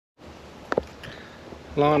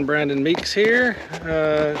Lon Brandon Meeks here,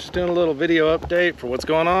 just doing a little video update for what's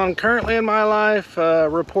going on currently in my life,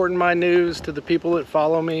 reporting my news to the people that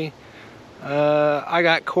follow me. I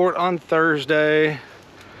got court on Thursday.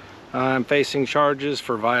 I'm facing charges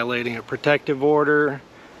for violating a protective order.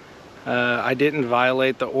 I didn't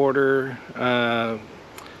violate the order.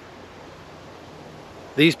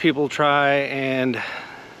 These people try and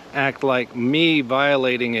act like me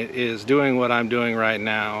violating it is doing what I'm doing right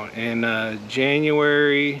now. In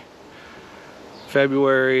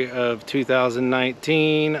February of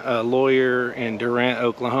 2019, a lawyer in Durant,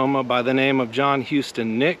 Oklahoma by the name of John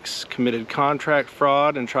Houston Nix committed contract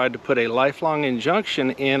fraud and tried to put a lifelong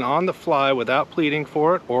injunction in on the fly without pleading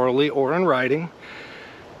for it, orally or in writing,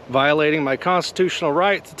 violating my constitutional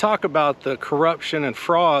right to talk about the corruption and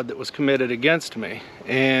fraud that was committed against me.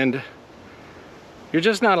 And you're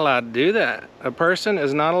just not allowed to do that. A person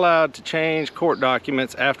is not allowed to change court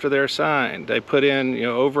documents after they're signed. They put in,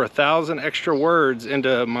 over 1,000 extra words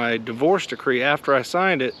into my divorce decree after I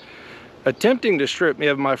signed it, attempting to strip me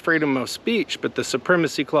of my freedom of speech, but the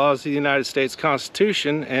Supremacy Clause of the United States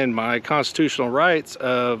Constitution and my constitutional rights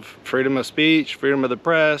of freedom of speech, freedom of the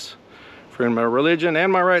press, freedom of religion,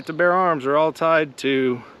 and my right to bear arms are all tied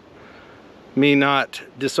to me not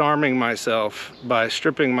disarming myself by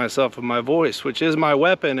stripping myself of my voice, which is my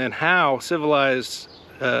weapon and how civilized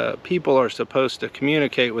people are supposed to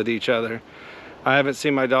communicate with each other. I haven't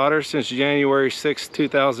seen my daughter since January 6,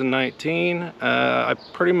 2019. I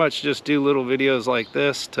pretty much just do little videos like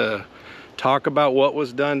this to talk about what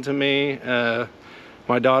was done to me.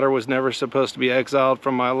 My daughter was never supposed to be exiled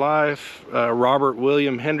from my life. Robert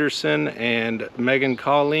William Henderson and Megan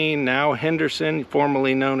Colleen, now Henderson,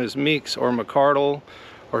 formerly known as Meeks or McCardle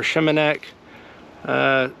or Shimanek,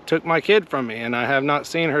 took my kid from me, and I have not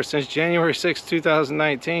seen her since January 6,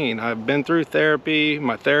 2019. I've been through therapy.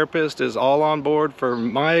 My therapist is all on board for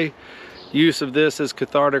my use of this as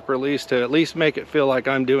cathartic release to at least make it feel like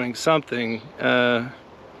I'm doing something.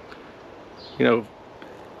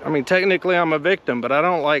 I mean, technically I'm a victim, but I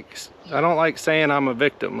don't like saying I'm a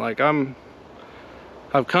victim. Like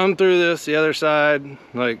I've come through this, the other side,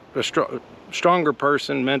 like a stronger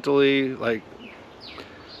person mentally. Like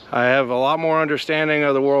I have a lot more understanding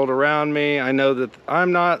of the world around me. I know that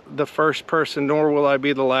I'm not the first person, nor will I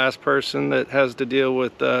be the last person that has to deal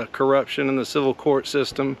with corruption in the civil court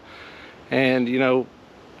system. And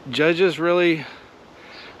judges really,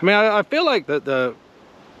 I mean, I feel like that the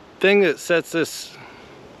thing that sets this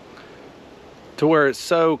to where it's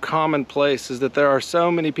so commonplace is that there are so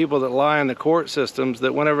many people that lie in the court systems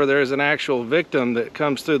that whenever there's an actual victim that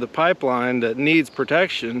comes through the pipeline that needs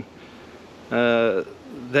protection,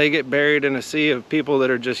 they get buried in a sea of people that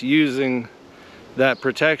are just using that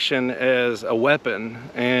protection as a weapon.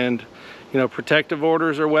 And protective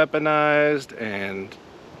orders are weaponized. And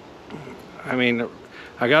I mean,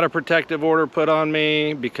 I got a protective order put on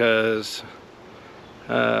me because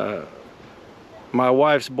my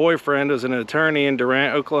wife's boyfriend was an attorney in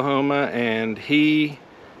Durant, Oklahoma, and he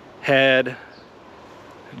had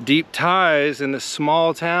deep ties in this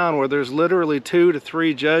small town where there's literally 2 to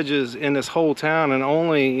 3 judges in this whole town, and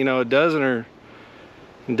only a dozen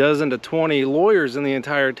to 20 lawyers in the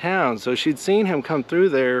entire town. So she'd seen him come through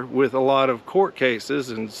there with a lot of court cases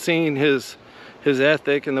and seen his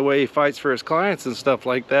ethic and the way he fights for his clients and stuff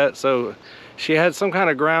like that. So she had some kind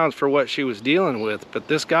of grounds for what she was dealing with. But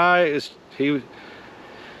this guy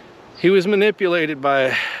he was manipulated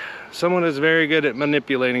by someone who's very good at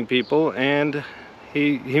manipulating people, and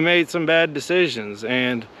he made some bad decisions.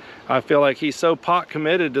 And I feel like he's so pot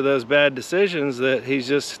committed to those bad decisions that he's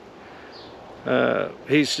just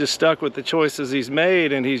stuck with the choices he's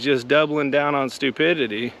made, and he's just doubling down on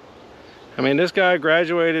stupidity. I mean, this guy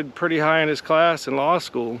graduated pretty high in his class in law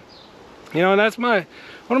school. And that's one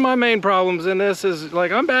of my main problems in this is,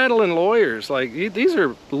 like, I'm battling lawyers. Like, these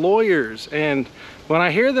are lawyers, and when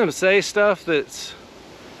I hear them say stuff that's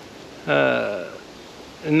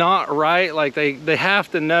not right, like they have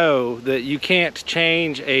to know that you can't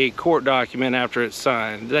change a court document after it's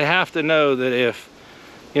signed. They have to know that if,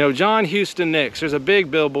 John Houston Nix, there's a big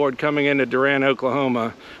billboard coming into Durant,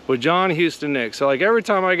 Oklahoma with John Houston Nix. So like every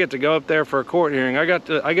time I get to go up there for a court hearing, I get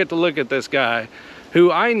to look at this guy who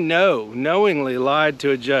I knowingly lied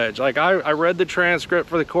to a judge. Like I read the transcript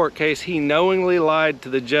for the court case. He knowingly lied to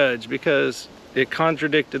the judge because it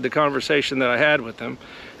contradicted the conversation that I had with him.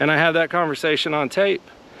 And I had that conversation on tape.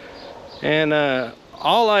 And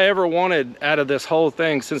all I ever wanted out of this whole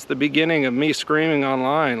thing since the beginning of me screaming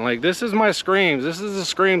online, like, this is my screams. This is the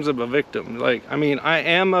screams of a victim. Like, I mean, I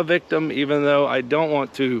am a victim, even though I don't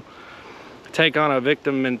want to take on a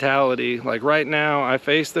victim mentality. Like right now, I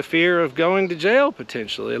face the fear of going to jail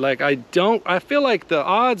potentially. Like I feel like the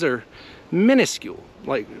odds are minuscule,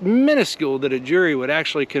 like minuscule that a jury would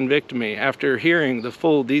actually convict me after hearing the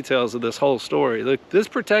full details of this whole story. Look, this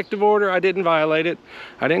protective order, I didn't violate it.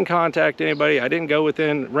 I didn't contact anybody. I didn't go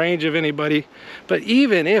within range of anybody. But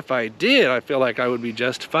even if I did, I feel like I would be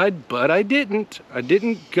justified, but I didn't. I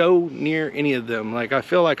didn't go near any of them. Like I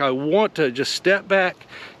feel like I want to just step back,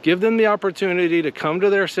 give them the opportunity to come to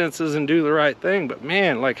their senses and do the right thing. But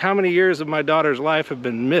man, like how many years of my daughter's life have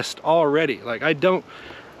been missed already? Like I don't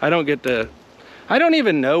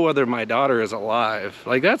even know whether my daughter is alive.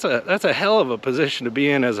 Like that's a hell of a position to be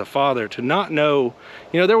in as a father, to not know.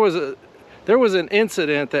 You know, there was an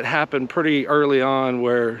incident that happened pretty early on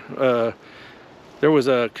where there was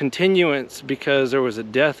a continuance because there was a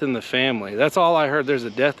death in the family. That's all I heard. There's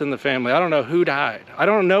a death in the family. I don't know who died. I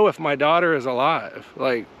don't know if my daughter is alive.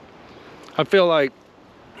 Like I feel like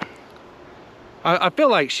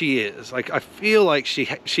she is. Like I feel like she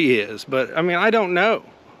is, but I mean I don't know.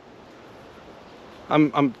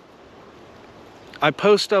 I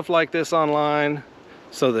post stuff like this online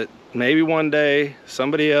so that maybe one day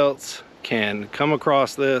somebody else can come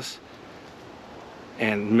across this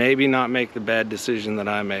and maybe not make the bad decision that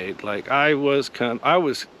I made. Like I was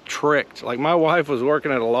tricked. Like my wife was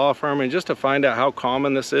working at a law firm, and just to find out how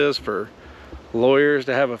common this is for lawyers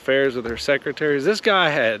to have affairs with their secretaries. This guy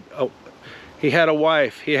had a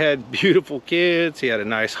wife, he had beautiful kids, he had a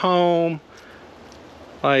nice home.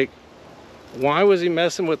 Like, why was he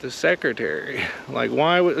messing with his secretary? Like,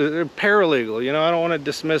 why was paralegal? You know, I don't want to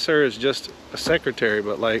dismiss her as just a secretary,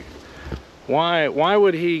 but like, why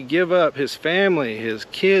would he give up his family, his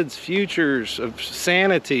kids' futures of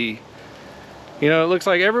sanity? You know, it looks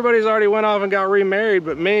like everybody's already went off and got remarried,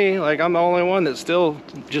 but me, like, I'm the only one that's still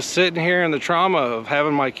just sitting here in the trauma of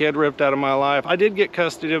having my kid ripped out of my life. I did get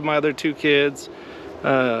custody of my other two kids.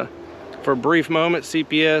 For a brief moment,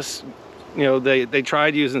 CPS, you know, they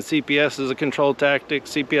tried using CPS as a control tactic.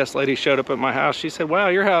 CPS lady showed up at my house. She said, wow,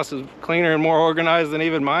 your house is cleaner and more organized than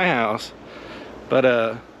even my house.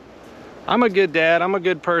 But I'm a good dad. I'm a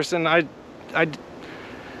good person. I'm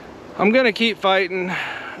gonna keep fighting.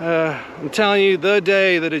 I'm telling you, the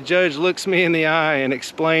day that a judge looks me in the eye and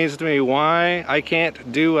explains to me why I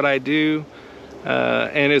can't do what I do,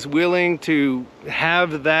 and is willing to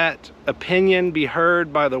have that opinion be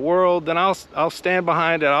heard by the world, then I'll stand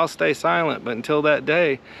behind it. I'll stay silent. But until that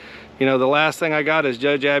day, you know, the last thing I got is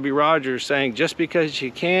Judge Abby Rogers saying, just because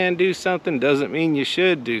you can do something doesn't mean you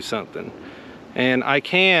should do something. And I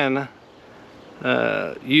can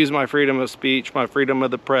use my freedom of speech, my freedom of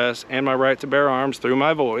the press, and my right to bear arms through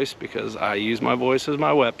my voice, because I use my voice as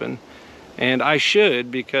my weapon. And I should,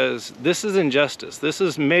 because this is injustice. This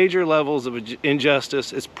is major levels of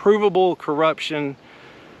injustice. It's provable corruption.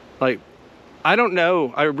 Like, I don't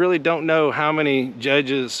know. I really don't know how many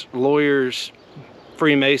judges, lawyers,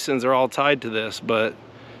 Freemasons are all tied to this, but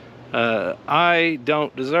I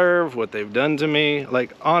don't deserve what they've done to me.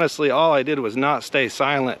 Like, honestly, all I did was not stay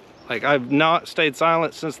silent. Like, I've not stayed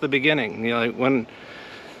silent since the beginning. You know, like when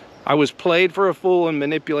I was played for a fool and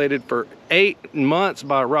manipulated for 8 months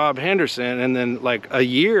by Rob Henderson, and then like a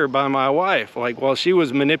year by my wife, like while she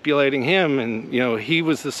was manipulating him, and you know, he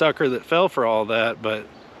was the sucker that fell for all that.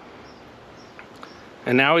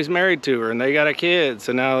 And now he's married to her and they got a kid,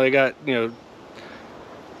 so now they got, you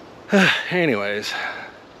know, anyways,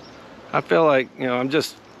 I feel like, you know, I'm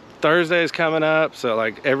just, Thursday is coming up, so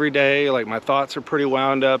like every day, like my thoughts are pretty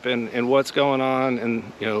wound up in what's going on,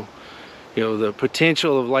 and you know, the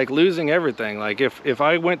potential of like losing everything. Like if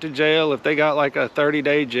I went to jail, if they got like a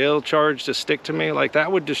 30-day jail charge to stick to me, like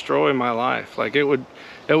that would destroy my life. Like it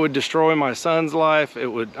would destroy my son's life. It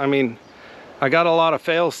would, I mean, I got a lot of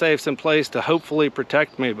fail-safes in place to hopefully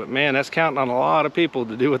protect me, but man, that's counting on a lot of people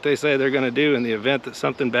to do what they say they're gonna do in the event that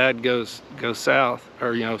something bad goes south,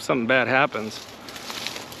 or you know, something bad happens.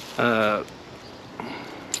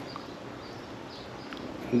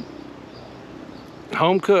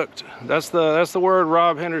 Home cooked. That's the word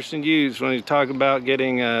Rob Henderson used when he talked about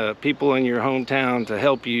getting people in your hometown to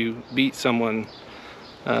help you beat someone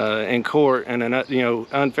in court, and an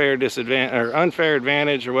unfair disadvantage or unfair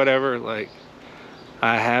advantage or whatever. Like,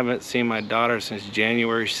 I haven't seen my daughter since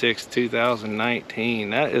January 6th, 2019.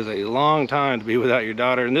 That is a long time to be without your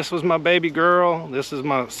daughter. And this was my baby girl. This is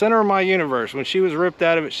my center of my universe. When she was ripped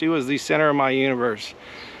out of it, she was the center of my universe.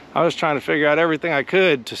 I was trying to figure out everything I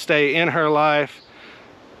could to stay in her life.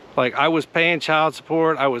 Like, I was paying child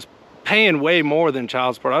support. I was paying way more than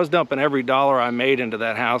child support. I was dumping every dollar I made into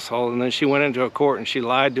that household, and then she went into a court and she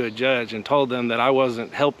lied to a judge and told them that I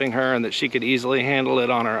wasn't helping her and that she could easily handle it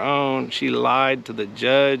on her own. She lied to the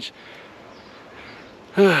judge.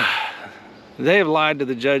 They have lied to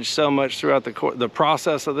the judge so much throughout the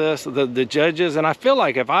process of this, the judges, and I feel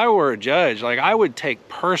like if I were a judge, like, I would take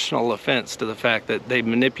personal offense to the fact that they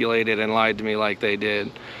manipulated and lied to me like they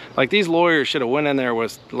did. Like, these lawyers should have went in there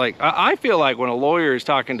with, like, I feel like when a lawyer is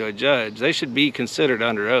talking to a judge, they should be considered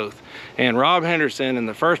under oath. And Rob Henderson, in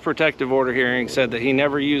the first protective order hearing, said that he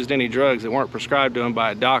never used any drugs that weren't prescribed to him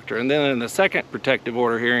by a doctor. And then in the second protective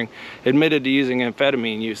order hearing, admitted to using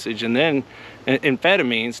amphetamine usage, and then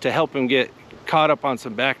amphetamines to help him get caught up on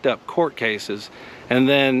some backed up court cases, and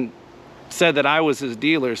then said that I was his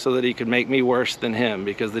dealer so that he could make me worse than him,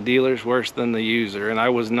 because the dealer's worse than the user, and I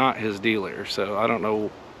was not his dealer. So I don't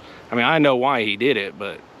know, I mean, I know why he did it,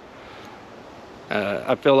 but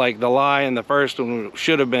I feel like the lie in the first one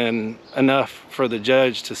should have been enough for the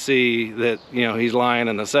judge to see that, you know, he's lying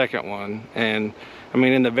in the second one. And I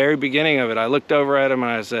mean, in the very beginning of it, I looked over at him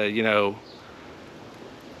and I said, you know,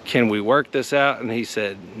 can we work this out? And he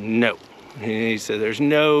said, no. And he said, there's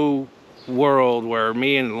no world where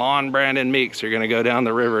me and Lon Brandon Meeks are going to go down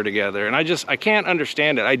the river together. And I can't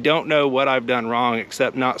understand it. I don't know what I've done wrong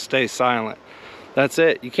except not stay silent. That's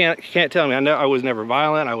it. You can't tell me. I know I was never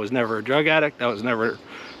violent. I was never a drug addict. I was never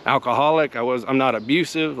alcoholic. I'm not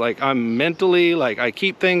abusive. Like, I'm mentally, like, I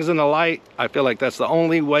keep things in the light. I feel like that's the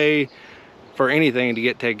only way for anything to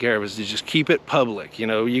get taken care of, is to just keep it public. You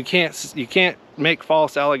know, you can't make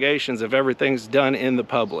false allegations if everything's done in the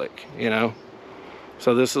public, you know.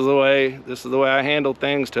 So this is the way I handle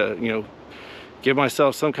things, to, you know, give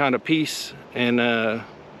myself some kind of peace. And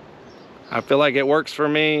I feel like it works for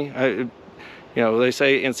me. You know, they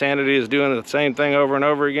say insanity is doing the same thing over and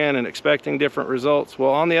over again and expecting different results.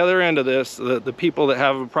 Well, on the other end of this, the people that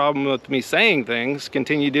have a problem with me saying things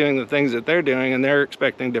continue doing the things that they're doing, and they're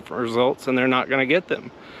expecting different results, and they're not going to get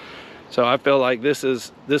them. So I feel like this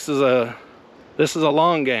is a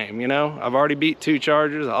long game, you know. I've already beat 2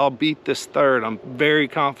 charges. I'll beat this third. I'm very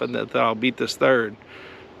confident that I'll beat this third.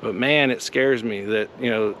 But man, it scares me that,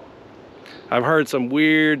 you know, I've heard some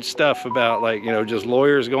weird stuff about, like, you know, just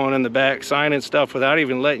lawyers going in the back signing stuff without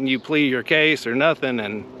even letting you plead your case or nothing.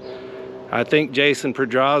 And I think Jason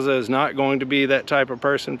Pedraza is not going to be that type of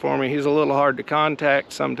person for me. He's a little hard to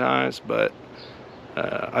contact sometimes, but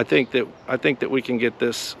I think that we can get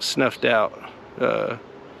this snuffed out.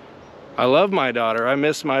 I love my daughter. I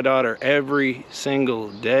miss my daughter every single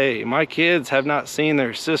day. My kids have not seen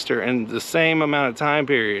their sister in the same amount of time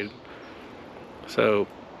period. So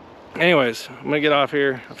anyways, I'm gonna get off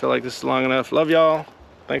here. I feel like this is long enough. Love y'all.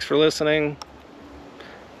 Thanks for listening.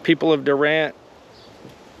 People of Durant,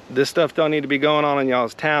 this stuff don't need to be going on in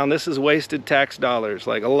y'all's town. This is wasted tax dollars.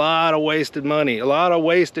 Like, a lot of wasted money, a lot of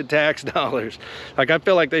wasted tax dollars. Like, I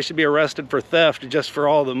feel like they should be arrested for theft just for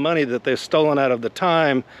all the money that they've stolen out of the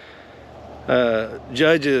time.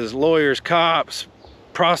 Judges, lawyers, cops,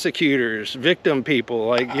 prosecutors, victim people,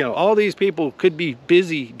 like, you know, all these people could be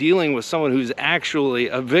busy dealing with someone who's actually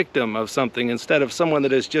a victim of something, instead of someone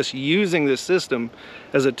that is just using this system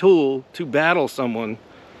as a tool to battle someone.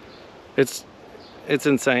 It's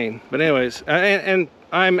insane. But anyways, and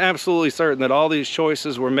I'm absolutely certain that all these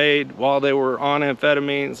choices were made while they were on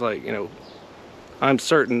amphetamines. Like, you know, I'm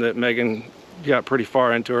certain that Megan got pretty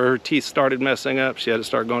far into her teeth started messing up. She had to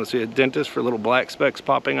start going to see a dentist for little black specks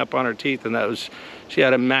popping up on her teeth, and she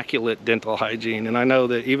had immaculate dental hygiene. And I know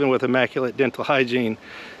that even with immaculate dental hygiene,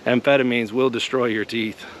 amphetamines will destroy your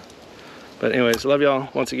teeth. But anyways, love y'all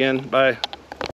once again. Bye.